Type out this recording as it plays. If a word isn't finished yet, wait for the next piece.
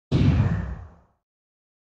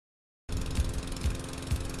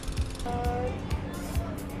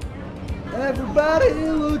Everybody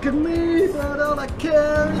look at me, but all I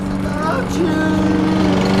care is about you.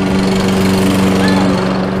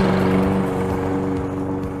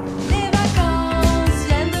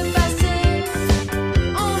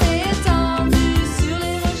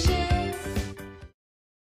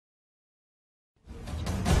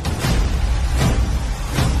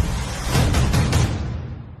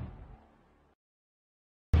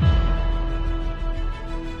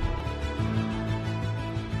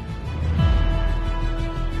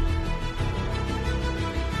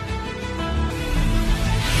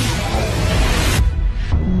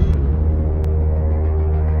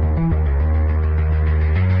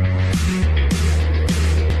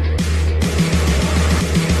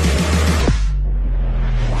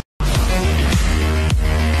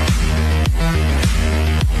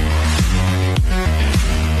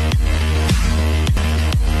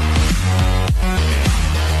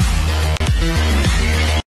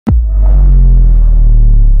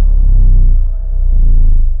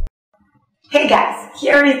 Hey guys,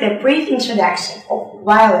 here is the brief introduction of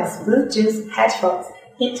wireless Bluetooth headphones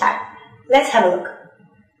heat type. Let's have a look.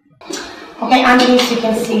 Okay, underneath you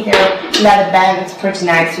can see the leather band. It's pretty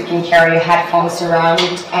nice. You can carry your headphones around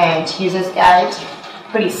and user's guide.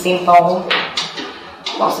 Pretty simple,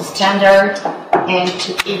 also standard, and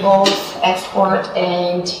 2 cables, export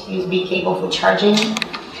and USB cable for charging.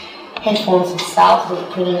 Headphones itself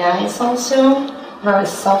look pretty nice also, very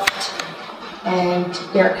soft. And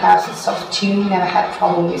their caps is soft too, never had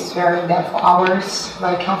problem with wearing them for hours,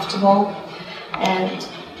 very comfortable and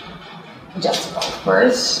adjustable of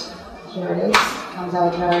course. Here it is, comes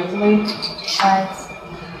out very easily.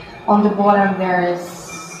 On the bottom there is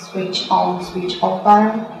switch on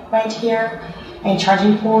button right here, and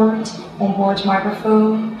charging port, onboard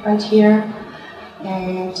microphone right here,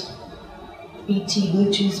 and BT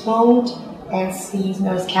Bluetooth mode, and C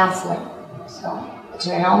noise cancelling. So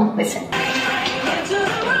turn on, listen.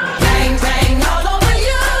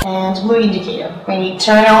 And blue indicator. When you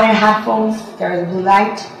turn on your headphones, there is a blue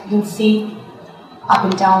light. You can see up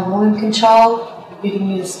and down volume control. You can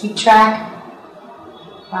use a skip track.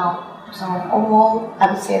 Well, so overall,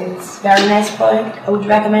 I would say it's a very nice product. I would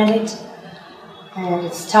recommend it. And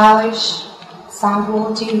it's stylish. Sound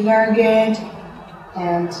quality is very good.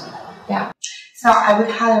 And yeah. So I would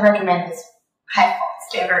highly recommend this headphones.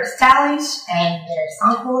 They're very stylish and their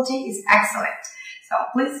sound quality is excellent. So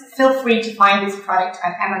please feel free to find this product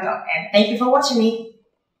on Amazon, and thank you for watching me.